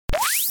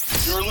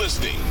You're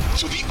listening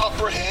to the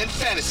Upper Hand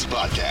Fantasy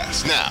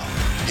Podcast. Now,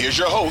 here's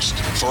your host,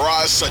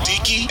 Faraz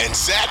Siddiqui and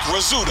Zach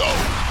Rizzuto.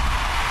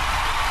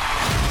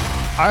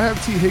 I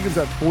have T. Higgins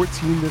at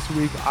 14 this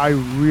week. I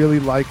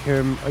really like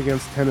him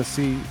against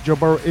Tennessee. Joe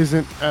Burrow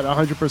isn't at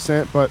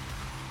 100%, but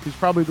he's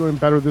probably doing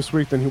better this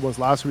week than he was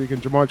last week,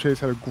 and Jamar Chase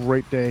had a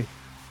great day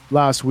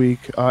last week.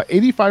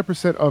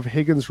 85% of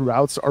Higgins'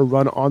 routes are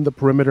run on the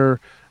perimeter,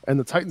 and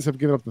the Titans have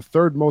given up the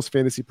third most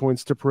fantasy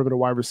points to perimeter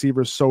wide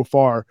receivers so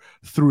far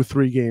through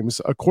 3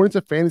 games. According to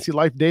Fantasy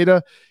Life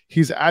data,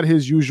 he's at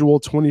his usual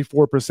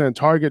 24%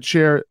 target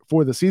share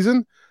for the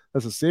season.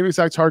 That's the same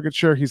exact target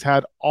share he's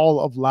had all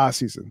of last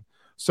season.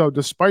 So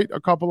despite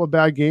a couple of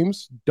bad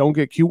games, don't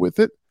get cute with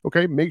it,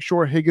 okay? Make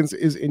sure Higgins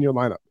is in your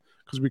lineup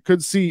because we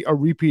could see a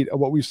repeat of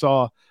what we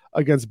saw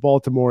against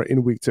Baltimore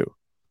in week 2.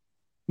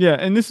 Yeah,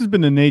 and this has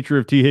been the nature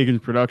of T. Higgins'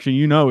 production.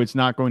 You know it's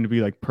not going to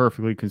be like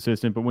perfectly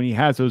consistent, but when he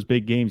has those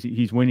big games,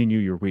 he's winning you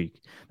your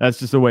week. That's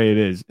just the way it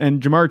is. And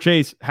Jamar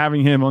Chase,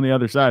 having him on the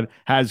other side,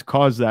 has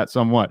caused that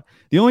somewhat.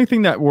 The only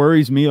thing that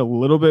worries me a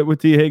little bit with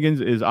T.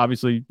 Higgins is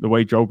obviously the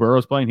way Joe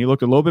Burrow's playing. He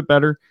looked a little bit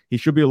better. He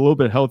should be a little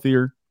bit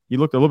healthier. He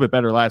looked a little bit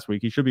better last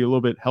week. He should be a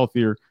little bit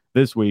healthier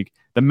this week.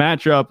 The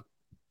matchup,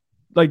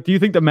 like, do you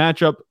think the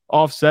matchup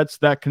offsets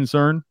that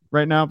concern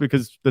right now?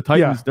 Because the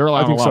Titans, they're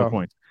allowing a lot of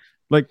points.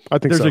 Like, I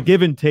think there's a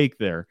give and take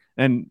there.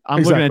 And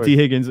I'm looking at T.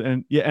 Higgins,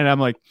 and I'm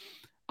like,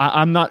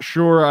 I'm not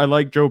sure I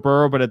like Joe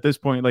Burrow, but at this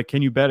point, like,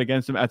 can you bet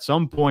against him? At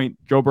some point,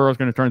 Joe Burrow is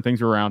going to turn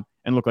things around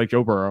and look like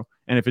Joe Burrow.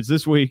 And if it's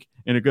this week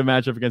in a good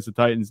matchup against the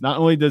Titans, not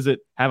only does it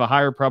have a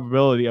higher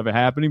probability of it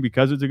happening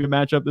because it's a good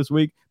matchup this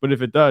week, but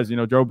if it does,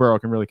 Joe Burrow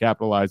can really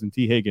capitalize, and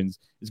T. Higgins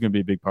is going to be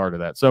a big part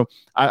of that. So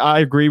I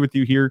agree with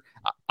you here.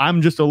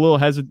 I'm just a little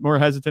more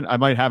hesitant. I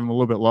might have him a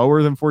little bit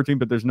lower than 14,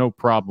 but there's no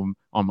problem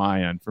on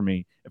my end for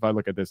me if I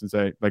look at this and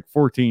say, like,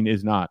 14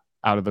 is not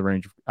out of the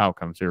range of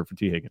outcomes here for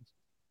T. Higgins.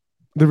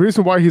 The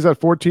reason why he's at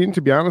 14,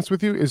 to be honest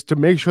with you, is to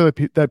make sure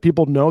that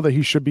people know that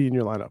he should be in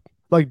your lineup.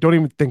 Like, don't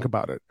even think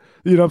about it.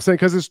 You know what I'm saying?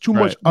 Because there's too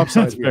much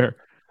upside here. Fair.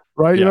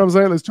 Right? You know what I'm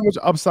saying? There's too much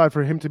upside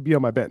for him to be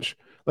on my bench.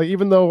 Like,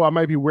 even though I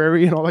might be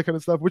wary and all that kind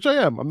of stuff, which I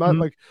am. I'm not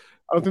like,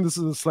 I don't think this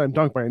is a slam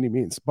dunk by any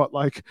means, but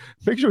like,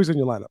 make sure he's in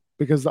your lineup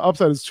because the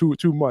upside is too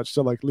much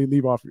to like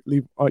leave out of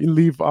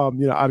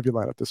your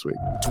lineup this week.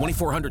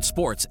 2400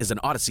 Sports is an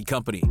Odyssey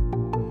company.